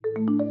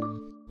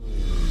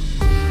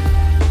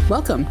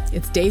Welcome.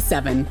 It's day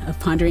 7 of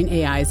Pondering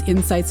AI's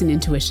Insights and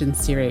Intuition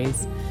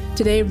series.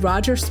 Today,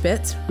 Roger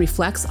Spitz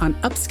reflects on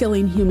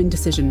upskilling human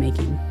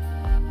decision-making.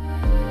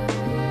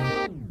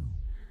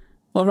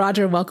 Well,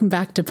 Roger, welcome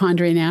back to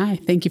Pondering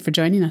AI. Thank you for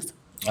joining us.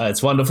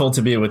 It's wonderful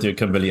to be with you,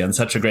 Kimberly, and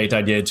such a great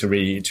idea to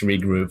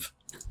regroup.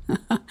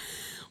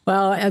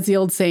 Well, as the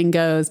old saying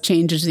goes,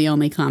 change is the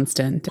only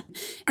constant.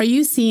 Are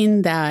you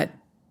seeing that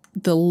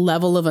the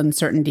level of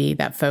uncertainty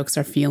that folks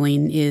are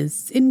feeling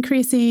is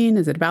increasing?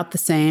 Is it about the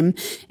same?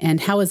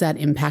 And how is that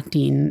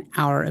impacting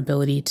our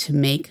ability to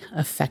make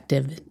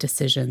effective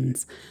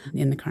decisions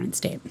in the current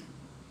state?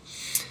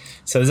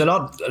 So there's a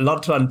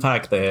lot to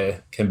unpack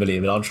there, Kimberly,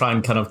 but I'll try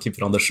and kind of keep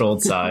it on the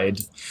short side.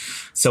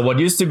 So what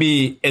used to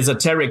be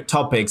esoteric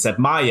topics at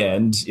my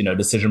end,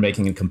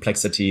 decision-making and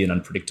complexity and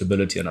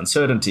unpredictability and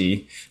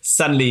uncertainty,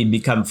 suddenly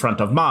become front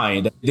of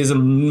mind. There's a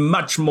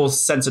much more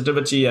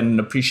sensitivity and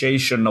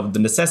appreciation of the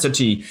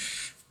necessity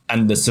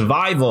and the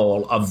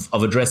survival of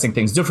addressing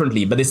things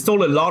differently. But there's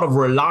still a lot of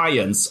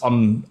reliance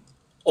on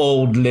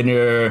old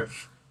linear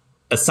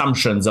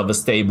assumptions of a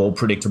stable,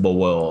 predictable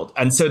world.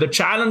 And so the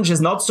challenge is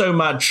not so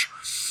much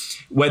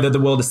whether the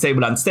world is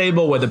stable or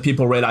unstable, whether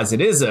people realize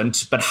it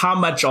isn't, but how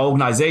much are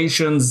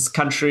organizations,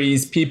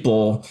 countries,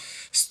 people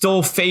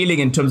still failing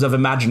in terms of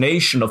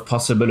imagination of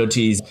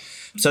possibilities.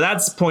 So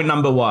that's point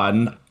number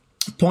one.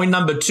 Point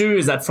number two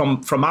is that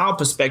from our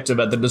perspective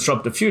at the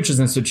Disruptive Futures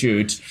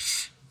Institute,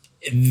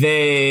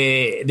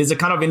 there's a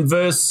kind of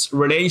inverse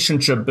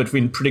relationship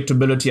between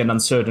predictability and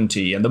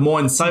uncertainty. And the more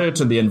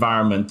uncertain the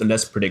environment, the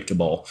less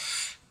predictable.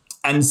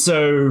 And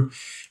so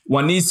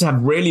one needs to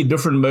have really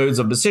different modes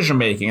of decision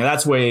making. And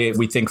that's where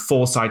we think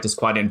foresight is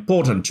quite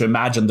important, to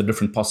imagine the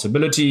different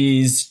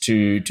possibilities,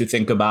 to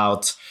think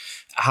about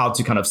how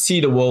to kind of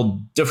see the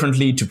world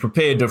differently, to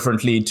prepare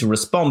differently, to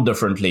respond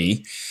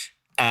differently.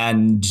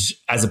 And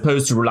as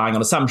opposed to relying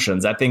on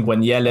assumptions. I think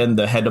when Yellen,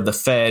 the head of the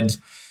Fed,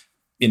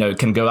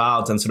 can go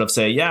out and sort of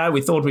say, yeah, we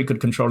thought we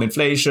could control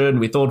inflation.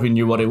 We thought we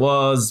knew what it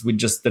was. We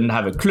just didn't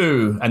have a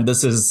clue. And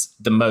this is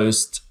the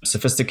most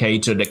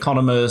sophisticated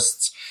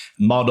economists,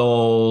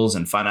 models,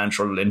 and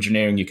financial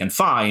engineering you can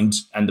find.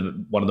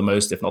 And one of the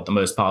most, if not the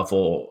most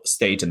powerful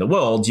state in the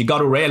world. You got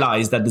to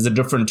realize that there's a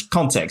different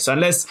context. So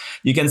unless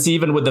you can see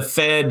even with the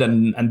Fed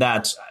and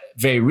that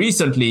very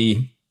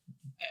recently,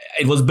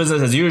 it was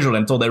business as usual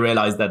until they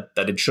realized that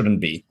it shouldn't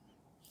be.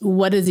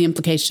 What is the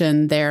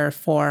implication there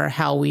for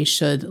how we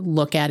should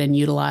look at and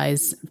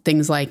utilize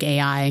things like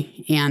AI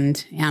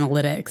and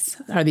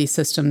analytics? Are these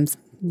systems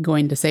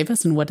going to save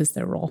us, and what is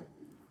their role?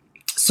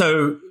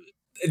 So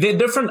there are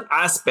different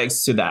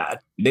aspects to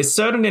that. There's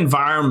certain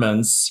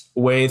environments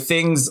where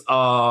things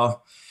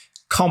are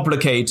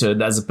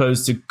complicated as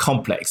opposed to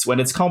complex. When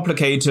it's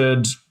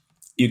complicated,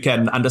 you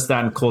can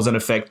understand cause and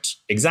effect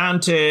ex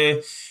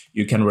ante.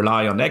 You can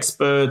rely on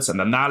experts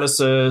and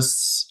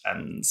analysis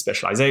and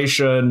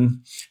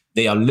specialization.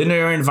 They are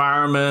linear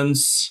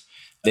environments.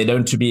 They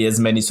don't to be as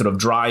many sort of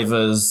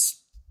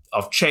drivers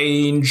of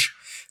change.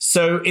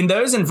 So in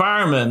those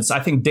environments,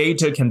 I think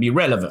data can be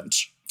relevant.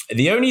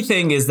 The only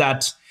thing is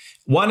that,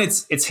 one,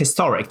 it's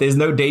historic. There's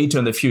no data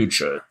in the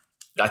future.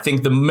 I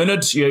think the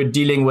minute you're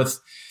dealing with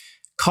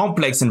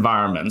complex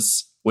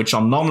environments, which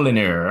are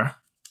nonlinear,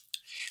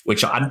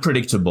 which are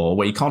unpredictable,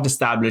 where you can't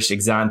establish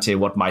ex ante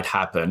what might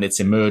happen, it's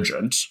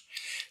emergent,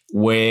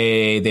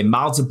 where there are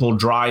multiple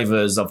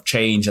drivers of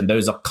change and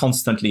those are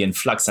constantly in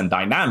flux and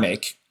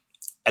dynamic,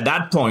 at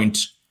that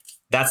point,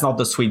 that's not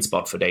the sweet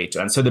spot for data.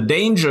 And so the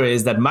danger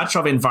is that much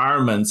of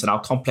environments and our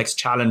complex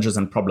challenges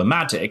and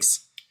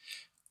problematics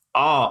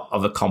are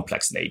of a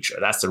complex nature.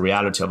 That's the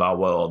reality of our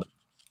world.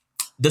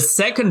 The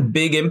second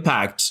big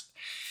impact,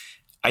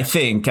 I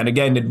think, and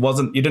again,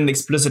 you didn't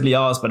explicitly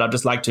ask, but I'd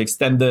just like to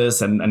extend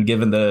this and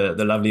given the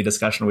lovely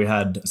discussion we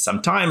had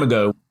some time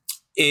ago,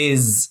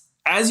 is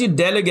as you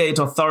delegate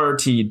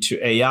authority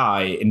to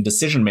AI in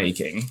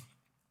decision-making,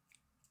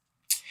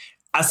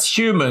 as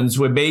humans,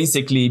 we're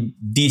basically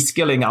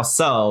de-skilling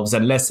ourselves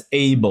and less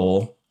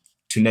able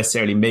to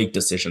necessarily make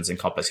decisions in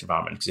complex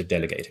environments because you're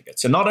delegating it.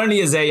 So not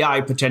only is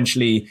AI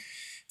potentially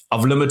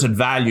of limited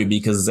value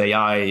because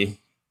AI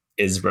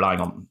is relying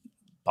on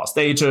past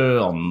data,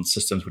 on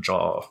systems which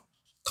are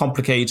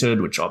complicated,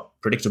 which are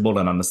predictable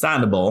and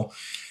understandable,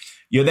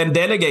 you're then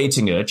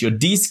delegating it, you're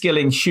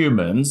de-skilling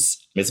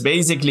humans. It's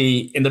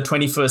basically, in the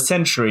 21st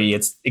century,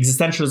 it's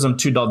existentialism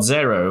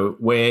 2.0,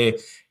 where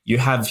you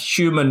have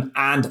human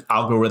and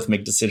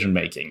algorithmic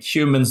decision-making.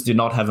 Humans do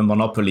not have a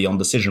monopoly on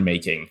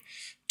decision-making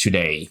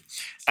today.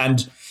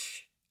 And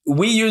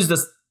we use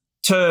this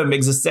term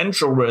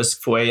existential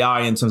risk for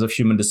AI in terms of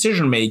human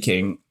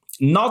decision-making,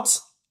 not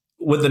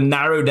with the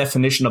narrow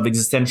definition of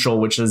existential,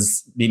 which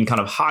has been kind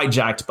of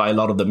hijacked by a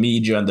lot of the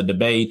media and the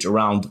debate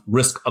around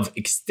risk of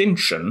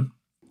extinction.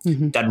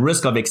 Mm-hmm. That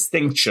risk of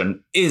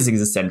extinction is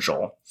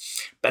existential.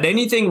 But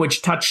anything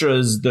which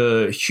touches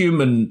the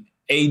human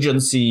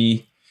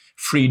agency,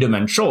 freedom,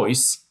 and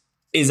choice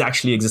is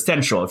actually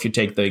existential. If you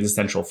take the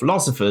existential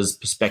philosopher's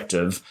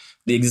perspective,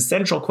 the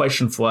existential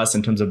question for us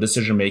in terms of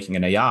decision-making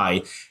and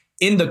AI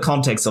in the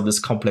context of this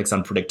complex,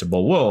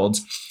 unpredictable world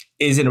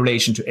is in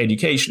relation to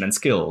education and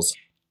skills.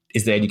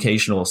 Is the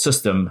educational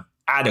system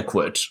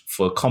adequate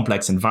for a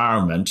complex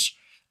environment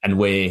and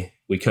where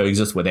we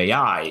coexist with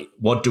AI?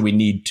 What do we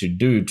need to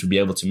do to be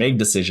able to make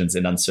decisions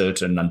in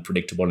uncertain,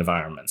 unpredictable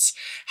environments?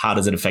 How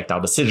does it affect our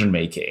decision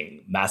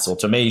making, mass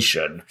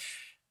automation,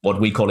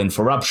 what we call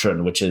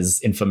interruption, which is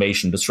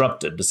information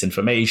disrupted,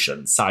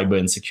 disinformation, cyber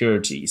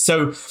insecurity?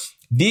 So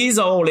these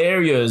are all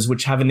areas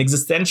which have an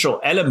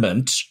existential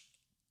element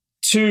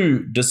to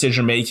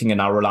decision making and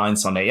our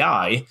reliance on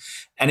AI.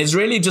 And it's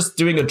really just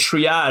doing a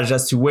triage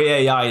as to where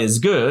AI is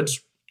good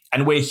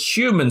and where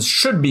humans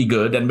should be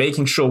good, and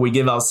making sure we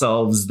give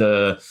ourselves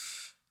the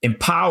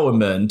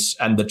empowerment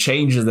and the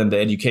changes in the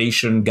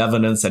education,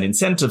 governance, and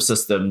incentive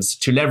systems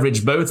to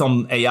leverage both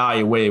on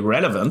AI where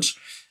relevant,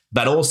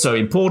 but also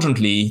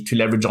importantly, to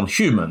leverage on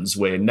humans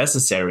where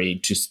necessary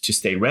to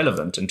stay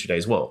relevant in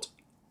today's world.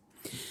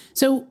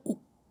 So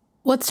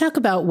let's talk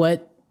about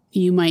what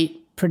you might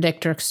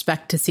predict or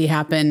expect to see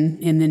happen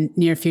in the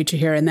near future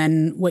here, and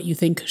then what you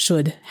think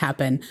should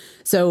happen.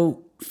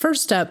 So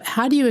first up,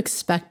 how do you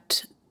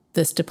expect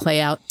this to play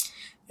out?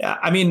 Yeah,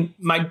 I mean,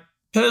 my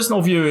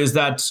personal view is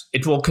that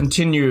it will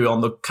continue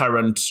on the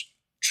current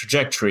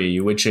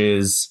trajectory, which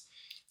is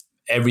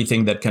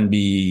everything that can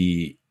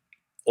be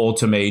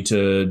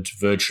automated,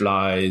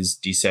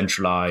 virtualized,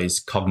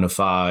 decentralized,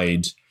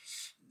 cognified,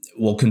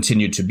 will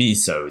continue to be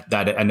so.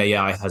 That an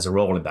AI has a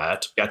role in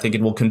that. I think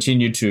it will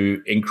continue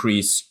to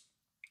increase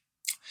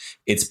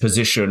its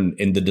position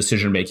in the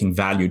decision-making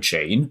value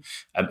chain.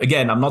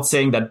 Again, I'm not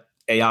saying that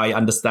AI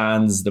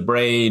understands the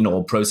brain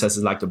or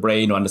processes like the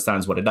brain or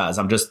understands what it does.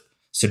 I'm just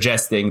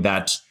suggesting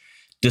that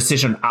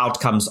decision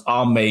outcomes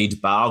are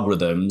made by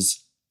algorithms,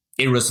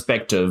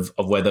 irrespective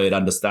of whether it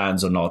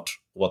understands or not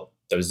what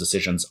those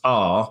decisions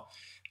are,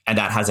 and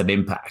that has an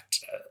impact.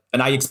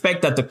 And I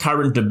expect that the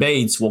current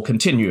debates will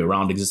continue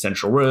around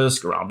existential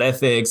risk, around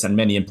ethics, and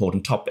many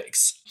important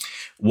topics.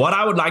 What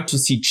I would like to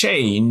see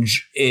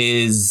change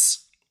is,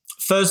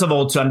 first of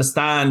all, to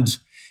understand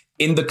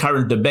in the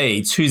current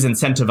debates who's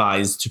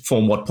incentivized to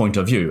form what point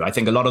of view. I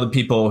think a lot of the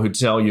people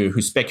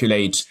who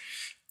speculate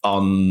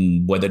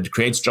on whether it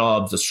creates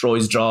jobs,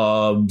 destroys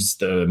jobs,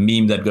 the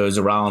meme that goes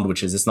around,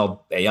 which is it's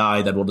not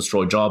AI that will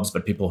destroy jobs,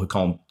 but people who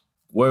can't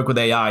work with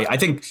AI. I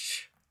think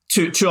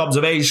two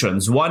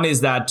observations. One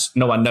is that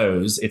no one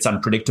knows. It's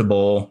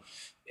unpredictable.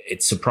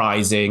 It's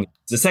surprising.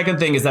 The second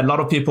thing is that a lot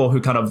of people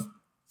who kind of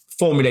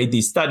formulate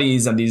these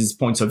studies and these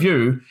points of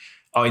view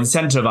are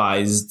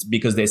incentivized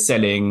because they're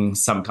selling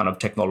some kind of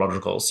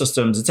technological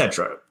systems,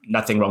 etc.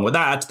 Nothing wrong with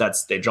that.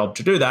 That's their job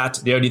to do that.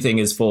 The only thing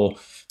is for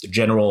the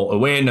general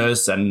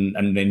awareness and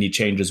any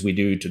changes we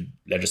do to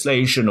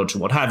legislation or to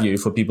what have you,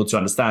 for people to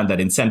understand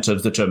that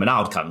incentives determine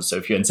outcomes. So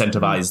if you're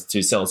incentivized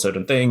to sell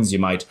certain things, you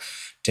might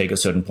take a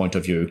certain point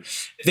of view.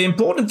 The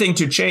important thing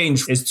to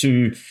change is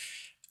to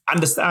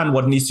understand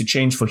what needs to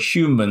change for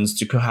humans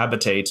to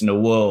cohabitate in a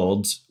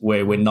world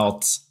where we're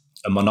not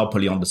a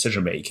monopoly on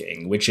decision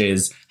making, which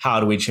is how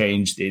do we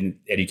change the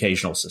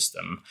educational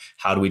system?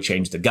 How do we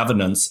change the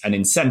governance and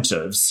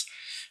incentives?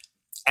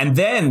 And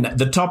then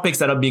the topics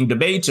that are being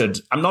debated,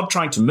 I'm not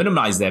trying to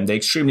minimize them. They're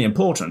extremely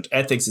important,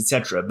 ethics,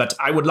 etc. But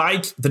I would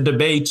like the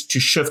debate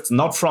to shift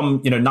not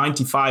from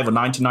 95 or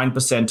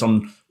 99%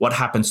 on what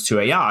happens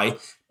to AI,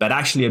 but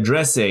actually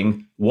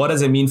addressing what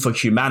does it mean for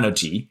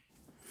humanity.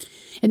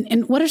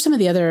 And what are some of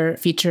the other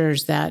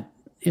features that,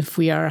 if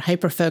we are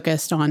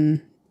hyper-focused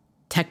on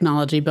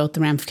technology, both the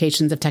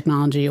ramifications of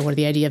technology or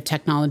the idea of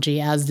technology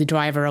as the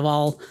driver of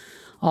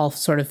all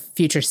sort of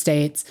future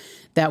states,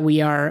 that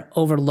we are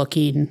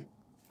overlooking?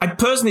 I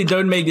personally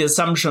don't make the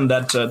assumption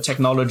that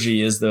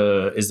technology is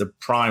the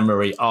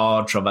primary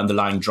arch of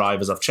underlying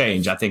drivers of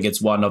change. I think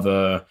it's one of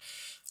a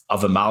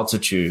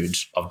multitude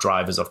of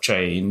drivers of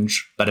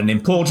change, but an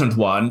important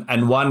one,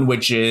 and one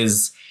which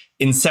is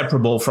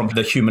inseparable from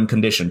the human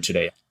condition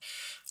today.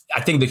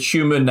 I think the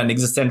human and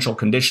existential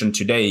condition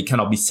today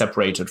cannot be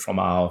separated from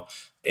our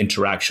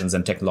interactions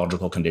and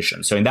technological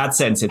conditions. So in that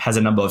sense, it has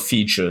a number of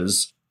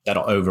features that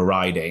are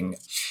overriding,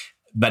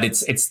 but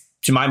it's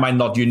to my mind,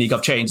 not unique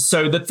of change.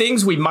 So the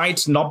things we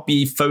might not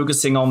be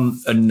focusing on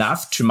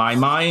enough, to my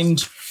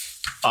mind,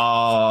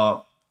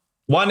 are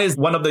one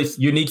of the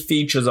unique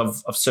features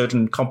of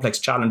certain complex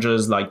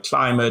challenges like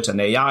climate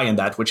and AI and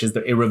that, which is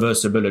the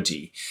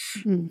irreversibility.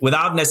 Mm-hmm.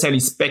 Without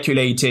necessarily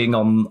speculating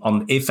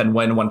on if and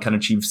when one can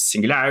achieve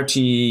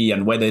singularity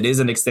and whether it is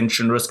an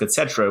extinction risk,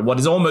 etc., what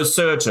is almost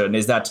certain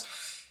is that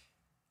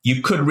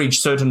you could reach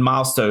certain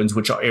milestones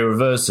which are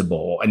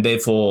irreversible, and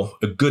therefore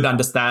a good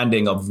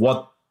understanding of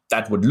what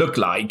that would look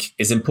like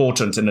is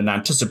important in an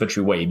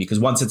anticipatory way, because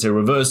once it's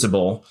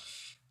irreversible,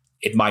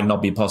 it might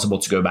not be possible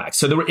to go back.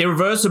 So the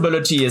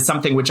irreversibility is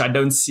something which I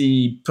don't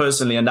see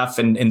personally enough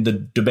in the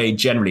debate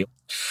generally.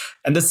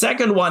 And the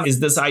second one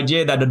is this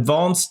idea that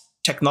advanced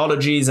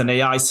technologies and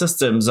AI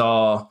systems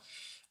are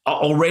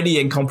already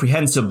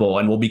incomprehensible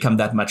and will become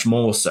that much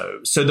more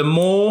so. So the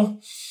more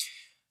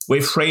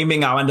we're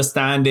framing our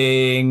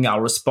understanding,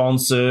 our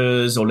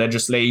responses or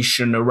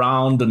legislation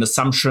around an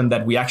assumption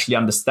that we actually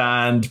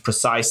understand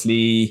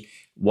precisely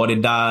what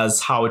it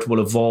does, how it will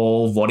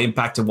evolve, what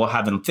impact it will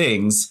have on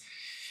things,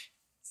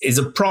 is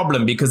a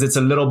problem because it's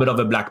a little bit of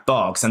a black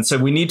box. And so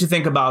we need to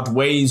think about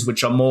ways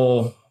which are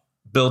more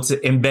built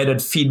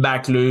embedded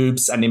feedback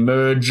loops and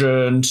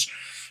emergent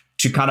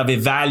to kind of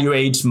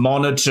evaluate,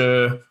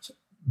 monitor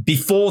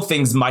before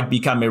things might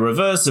become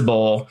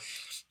irreversible.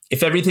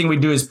 If everything we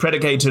do is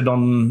predicated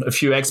on a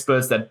few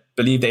experts that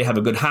believe they have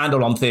a good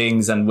handle on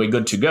things and we're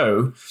good to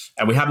go,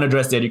 and we haven't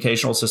addressed the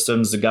educational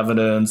systems, the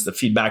governance, the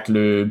feedback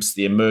loops,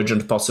 the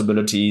emergent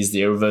possibilities,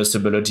 the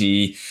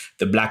irreversibility,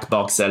 the black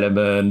box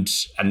element,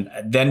 and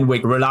then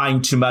we're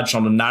relying too much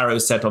on a narrow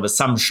set of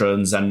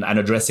assumptions and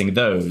addressing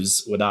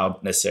those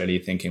without necessarily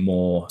thinking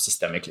more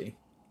systemically.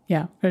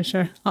 Yeah, for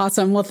sure.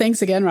 Awesome. Well,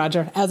 thanks again,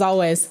 Roger. As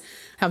always,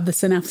 have the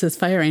synapses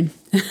firing.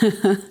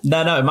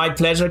 No, my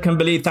pleasure,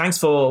 Kimberly. Thanks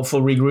for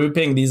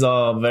regrouping. These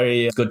are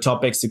very good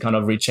topics to kind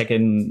of recheck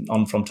in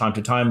on from time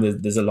to time.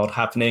 There's a lot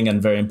happening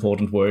and very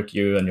important work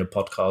you and your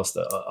podcast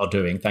are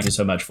doing. Thank you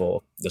so much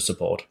for the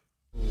support.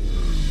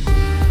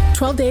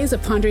 12 Days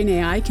of Pondering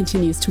AI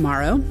continues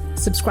tomorrow.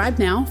 Subscribe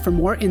now for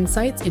more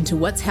insights into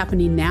what's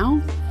happening now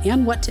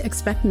and what to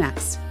expect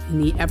next in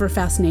the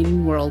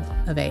ever-fascinating world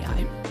of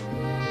AI.